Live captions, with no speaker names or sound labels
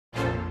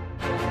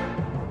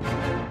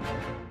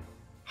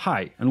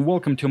Hi, and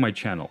welcome to my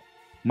channel.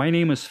 My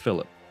name is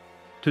Philip.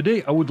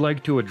 Today I would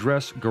like to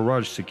address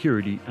garage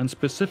security and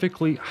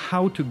specifically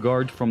how to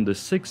guard from the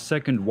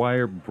 6-second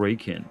wire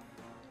break-in.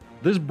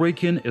 This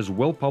break-in is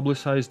well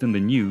publicized in the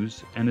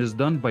news and is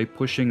done by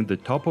pushing the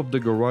top of the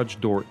garage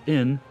door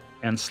in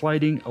and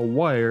sliding a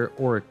wire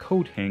or a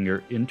coat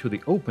hanger into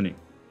the opening.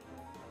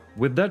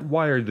 With that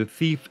wire, the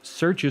thief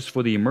searches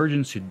for the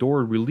emergency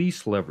door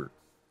release lever.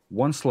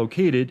 Once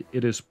located,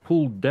 it is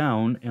pulled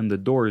down and the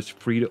door is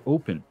free to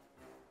open.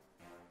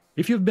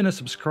 If you've been a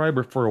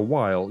subscriber for a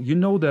while, you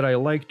know that I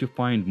like to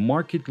find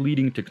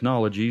market-leading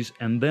technologies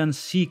and then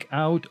seek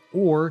out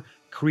or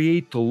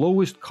create the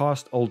lowest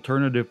cost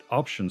alternative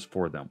options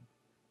for them.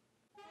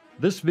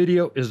 This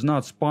video is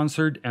not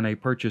sponsored and I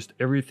purchased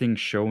everything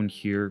shown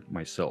here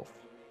myself.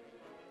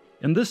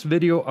 In this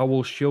video, I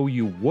will show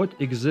you what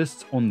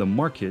exists on the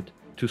market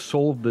to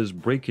solve this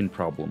break-in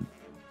problem.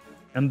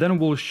 And then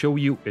we'll show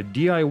you a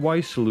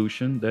DIY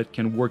solution that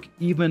can work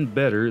even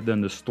better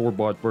than the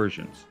store-bought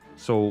versions.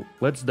 So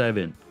let's dive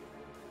in.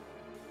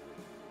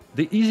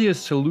 The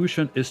easiest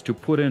solution is to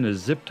put in a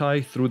zip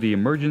tie through the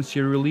emergency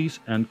release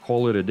and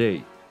call it a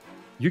day.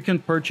 You can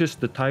purchase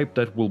the type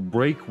that will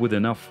break with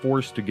enough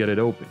force to get it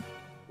open.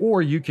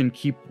 Or you can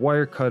keep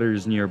wire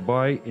cutters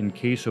nearby in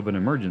case of an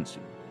emergency.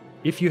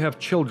 If you have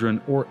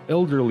children or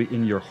elderly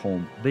in your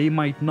home, they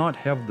might not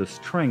have the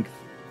strength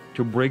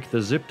to break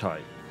the zip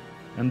tie.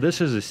 And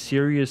this is a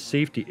serious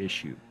safety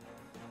issue.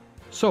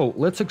 So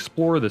let's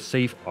explore the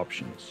safe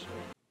options.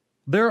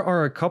 There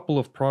are a couple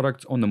of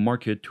products on the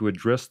market to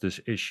address this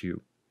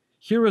issue.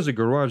 Here is a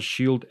garage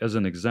shield as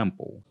an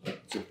example.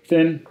 It's a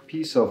thin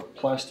piece of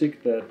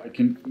plastic that I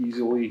can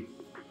easily,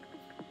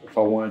 if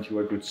I wanted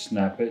to, I could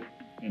snap it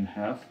in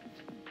half.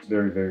 It's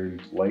very, very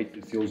light.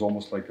 It feels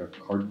almost like a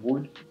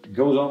cardboard. It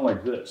goes on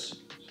like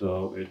this.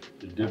 So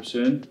it dips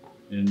in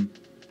and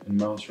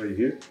mounts right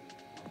here.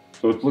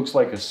 So it looks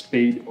like a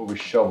spade or a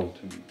shovel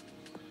to me.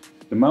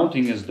 The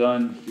mounting is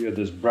done via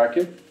this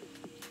bracket.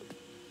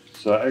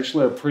 It's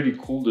actually a pretty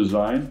cool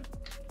design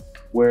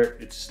where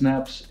it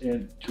snaps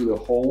into the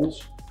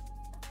holes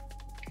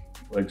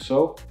like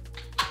so,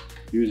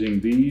 using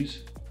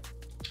these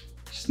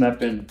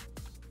snap-in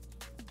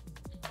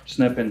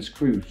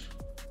screws.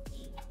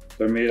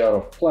 They're made out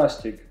of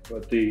plastic,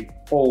 but they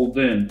fold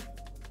in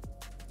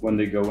when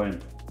they go in.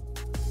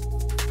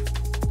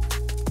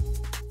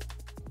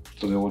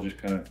 So they will just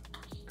kind of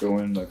go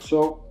in like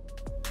so.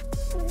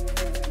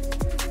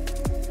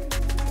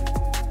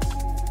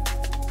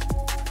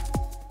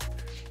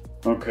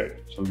 Okay,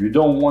 so if you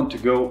don't want to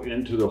go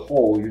into the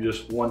hole, you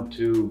just want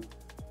to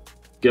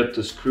get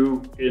the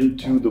screw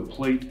into the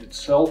plate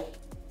itself,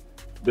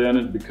 then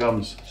it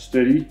becomes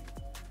steady,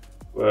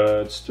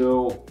 but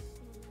still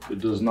it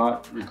does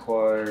not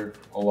require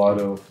a lot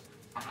of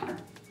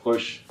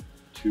push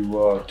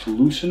to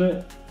loosen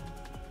it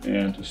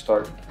and to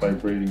start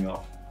vibrating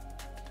off.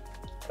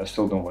 I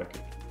still don't like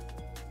it.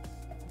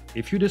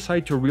 If you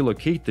decide to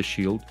relocate the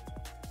shield,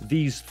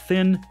 these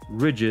thin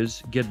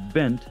ridges get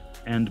bent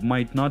and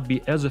might not be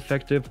as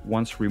effective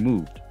once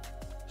removed.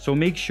 So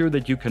make sure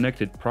that you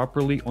connect it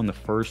properly on the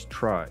first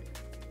try.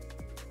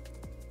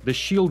 The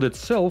shield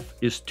itself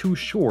is too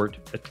short,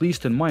 at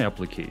least in my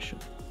application.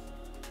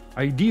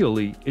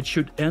 Ideally, it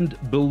should end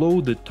below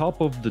the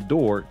top of the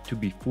door to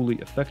be fully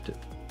effective.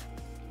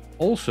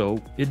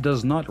 Also, it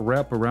does not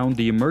wrap around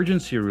the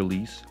emergency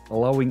release,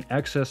 allowing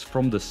access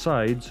from the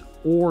sides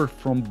or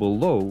from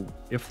below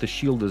if the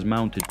shield is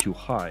mounted too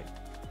high.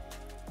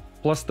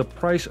 Plus, the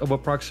price of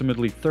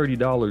approximately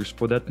 $30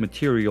 for that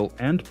material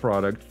and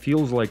product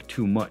feels like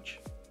too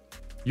much.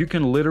 You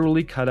can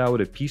literally cut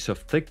out a piece of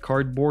thick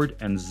cardboard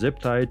and zip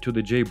tie it to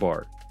the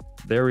J-bar.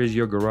 There is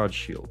your garage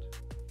shield.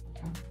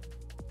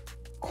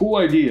 Cool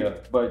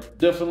idea, but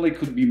definitely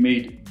could be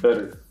made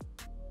better.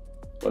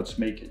 Let's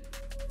make it.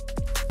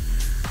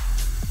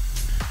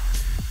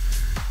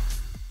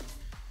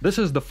 This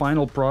is the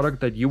final product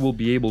that you will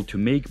be able to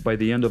make by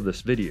the end of this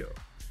video.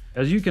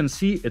 As you can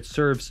see, it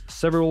serves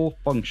several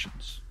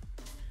functions.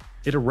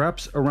 It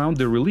wraps around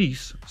the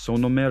release, so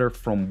no matter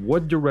from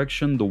what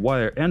direction the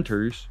wire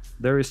enters,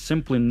 there is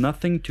simply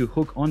nothing to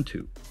hook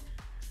onto.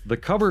 The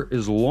cover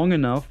is long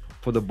enough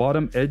for the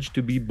bottom edge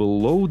to be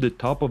below the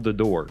top of the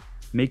door,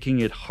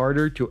 making it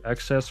harder to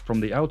access from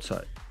the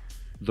outside.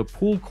 The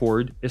pull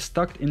cord is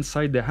tucked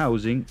inside the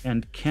housing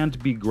and can't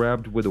be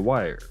grabbed with a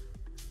wire.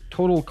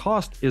 Total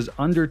cost is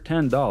under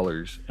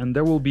 $10 and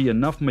there will be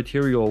enough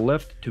material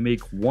left to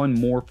make one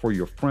more for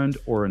your friend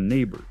or a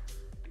neighbor.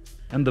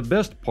 And the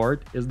best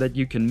part is that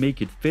you can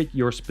make it fit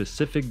your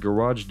specific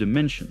garage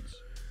dimensions.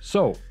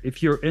 So,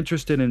 if you're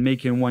interested in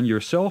making one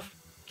yourself,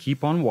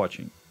 keep on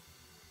watching.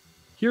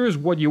 Here is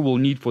what you will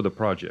need for the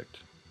project.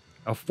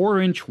 A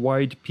 4-inch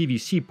wide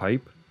PVC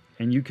pipe,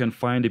 and you can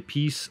find a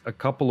piece a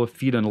couple of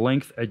feet in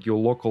length at your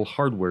local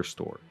hardware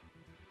store.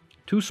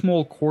 2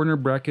 small corner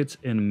brackets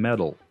in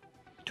metal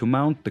to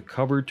mount the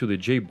cover to the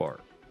J-bar.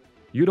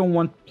 You don't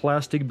want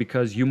plastic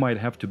because you might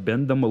have to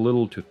bend them a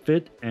little to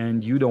fit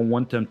and you don't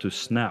want them to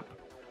snap.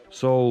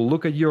 So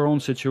look at your own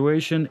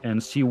situation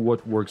and see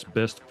what works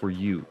best for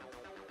you.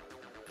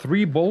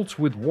 3 bolts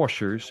with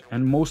washers,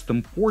 and most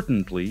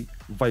importantly,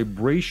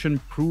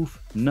 vibration-proof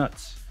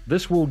nuts.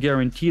 This will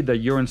guarantee that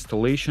your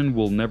installation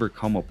will never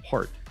come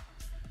apart.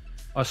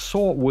 A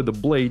saw with a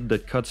blade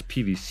that cuts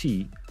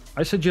PVC.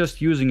 I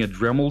suggest using a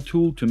Dremel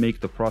tool to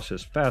make the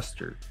process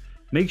faster.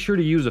 Make sure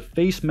to use a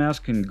face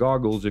mask and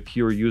goggles if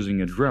you're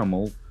using a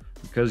Dremel,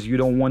 because you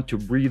don't want to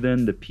breathe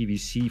in the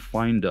PVC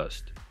fine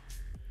dust.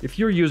 If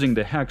you're using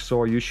the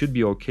hacksaw, you should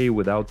be okay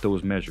without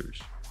those measures.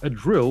 A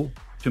drill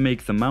to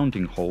make the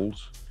mounting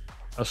holes,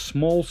 a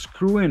small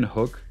screw-in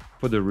hook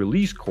for the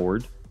release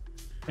cord,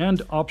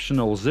 and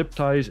optional zip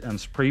ties and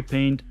spray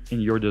paint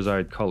in your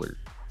desired color.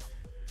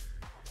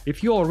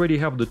 If you already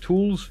have the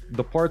tools,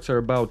 the parts are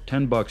about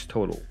 $10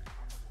 total.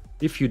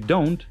 If you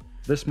don't,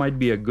 this might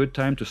be a good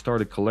time to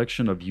start a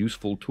collection of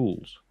useful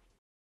tools.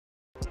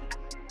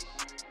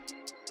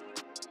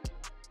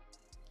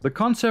 The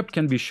concept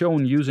can be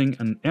shown using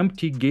an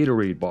empty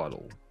Gatorade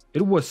bottle.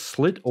 It was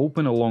slit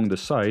open along the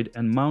side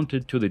and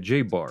mounted to the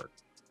J-bar.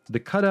 The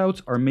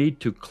cutouts are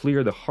made to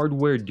clear the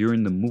hardware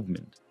during the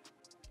movement.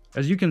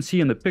 As you can see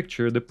in the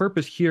picture, the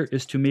purpose here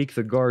is to make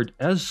the guard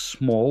as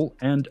small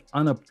and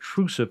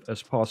unobtrusive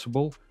as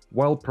possible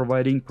while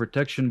providing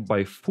protection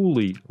by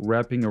fully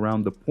wrapping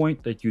around the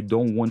point that you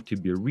don't want to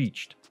be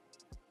reached.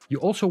 You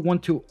also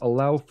want to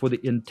allow for the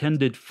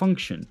intended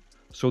function,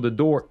 so the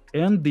door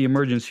and the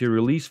emergency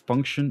release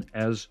function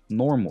as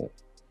normal.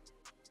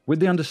 With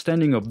the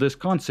understanding of this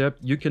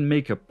concept, you can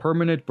make a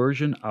permanent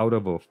version out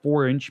of a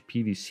 4-inch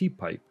PVC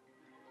pipe.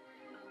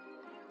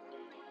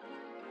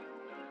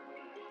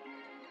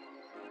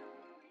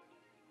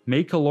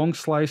 Make a long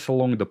slice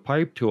along the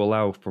pipe to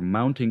allow for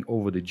mounting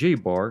over the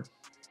J-bar.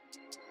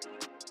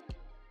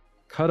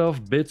 Cut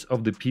off bits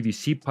of the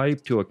PVC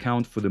pipe to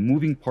account for the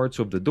moving parts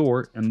of the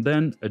door, and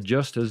then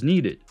adjust as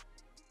needed.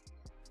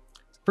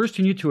 First,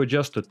 you need to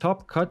adjust the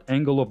top cut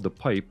angle of the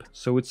pipe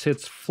so it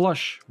sits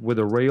flush with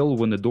the rail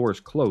when the door is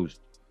closed.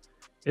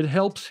 It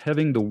helps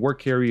having the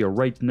work area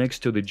right next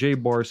to the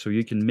J-bar so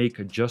you can make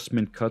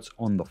adjustment cuts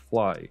on the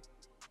fly.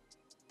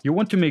 You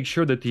want to make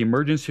sure that the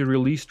emergency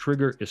release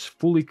trigger is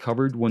fully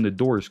covered when the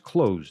door is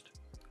closed.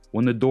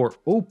 When the door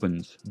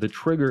opens, the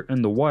trigger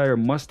and the wire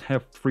must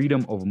have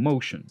freedom of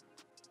motion.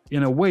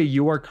 In a way,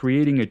 you are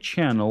creating a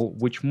channel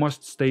which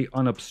must stay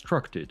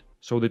unobstructed,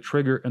 so the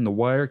trigger and the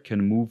wire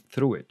can move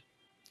through it.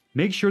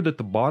 Make sure that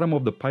the bottom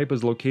of the pipe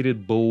is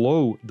located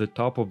below the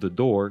top of the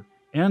door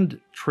and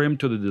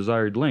trimmed to the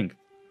desired length.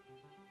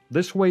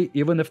 This way,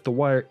 even if the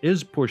wire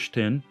is pushed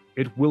in,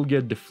 it will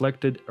get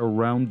deflected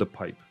around the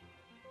pipe.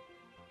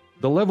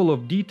 The level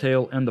of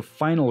detail and the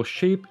final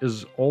shape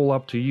is all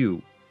up to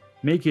you.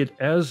 Make it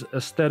as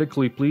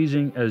aesthetically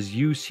pleasing as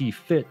you see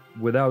fit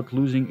without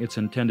losing its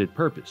intended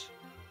purpose.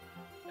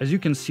 As you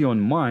can see on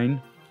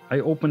mine, I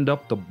opened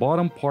up the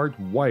bottom part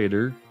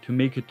wider to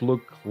make it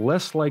look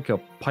less like a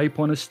pipe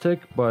on a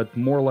stick, but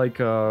more like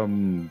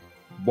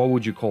what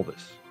would you call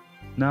this?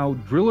 Now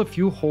drill a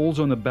few holes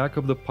on the back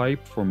of the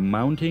pipe for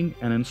mounting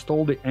and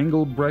install the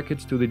angle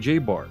brackets to the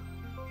J-bar.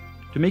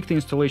 To make the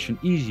installation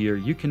easier,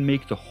 you can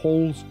make the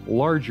holes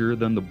larger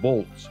than the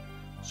bolts,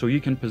 so you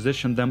can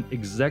position them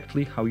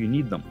exactly how you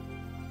need them.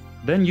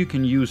 Then you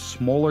can use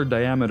smaller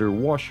diameter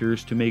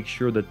washers to make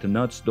sure that the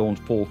nuts don't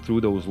fall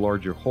through those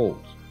larger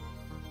holes.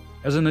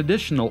 As an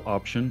additional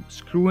option,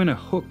 screw in a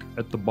hook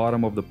at the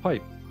bottom of the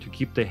pipe to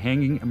keep the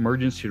hanging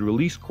emergency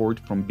release cord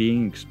from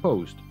being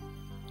exposed.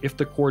 If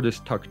the cord is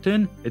tucked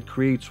in, it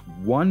creates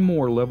one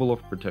more level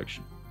of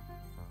protection.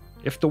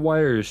 If the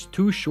wire is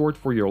too short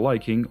for your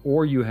liking,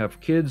 or you have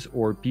kids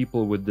or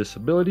people with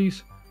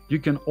disabilities, you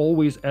can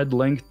always add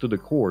length to the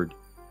cord.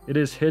 It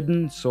is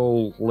hidden,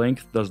 so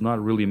length does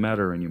not really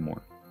matter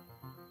anymore.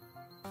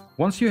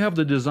 Once you have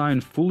the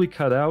design fully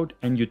cut out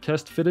and you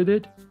test fitted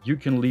it, you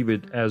can leave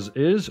it as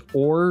is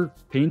or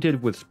paint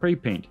it with spray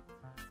paint.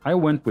 I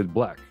went with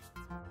black.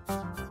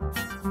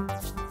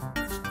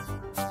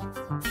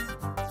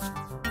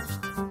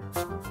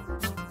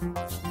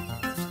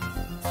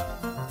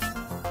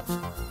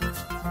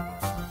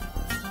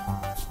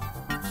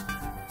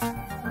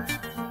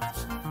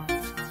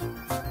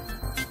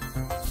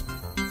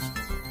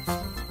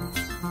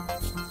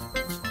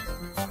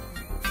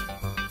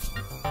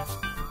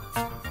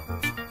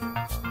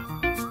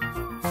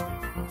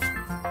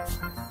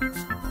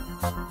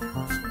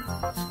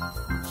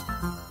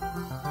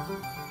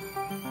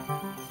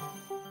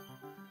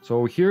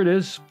 So here it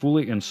is,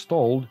 fully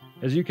installed.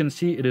 As you can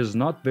see, it is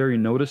not very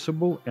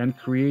noticeable and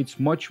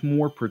creates much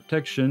more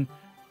protection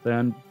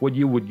than what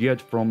you would get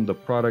from the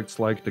products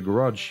like the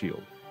Garage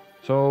Shield.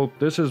 So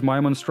this is my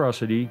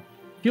monstrosity.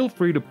 Feel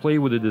free to play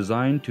with the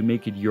design to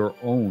make it your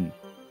own.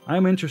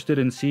 I'm interested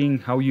in seeing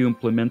how you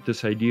implement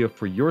this idea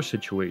for your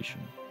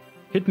situation.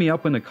 Hit me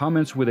up in the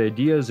comments with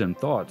ideas and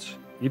thoughts.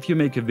 If you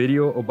make a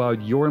video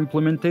about your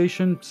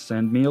implementation,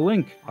 send me a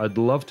link. I'd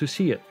love to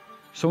see it.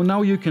 So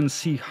now you can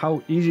see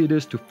how easy it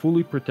is to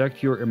fully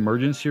protect your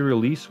emergency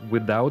release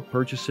without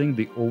purchasing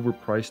the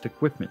overpriced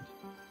equipment.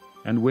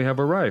 And we have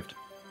arrived.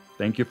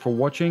 Thank you for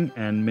watching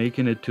and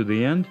making it to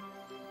the end.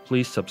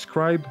 Please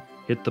subscribe,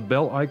 hit the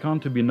bell icon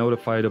to be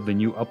notified of the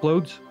new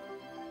uploads,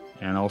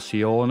 and I'll see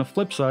you all on the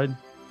flip side.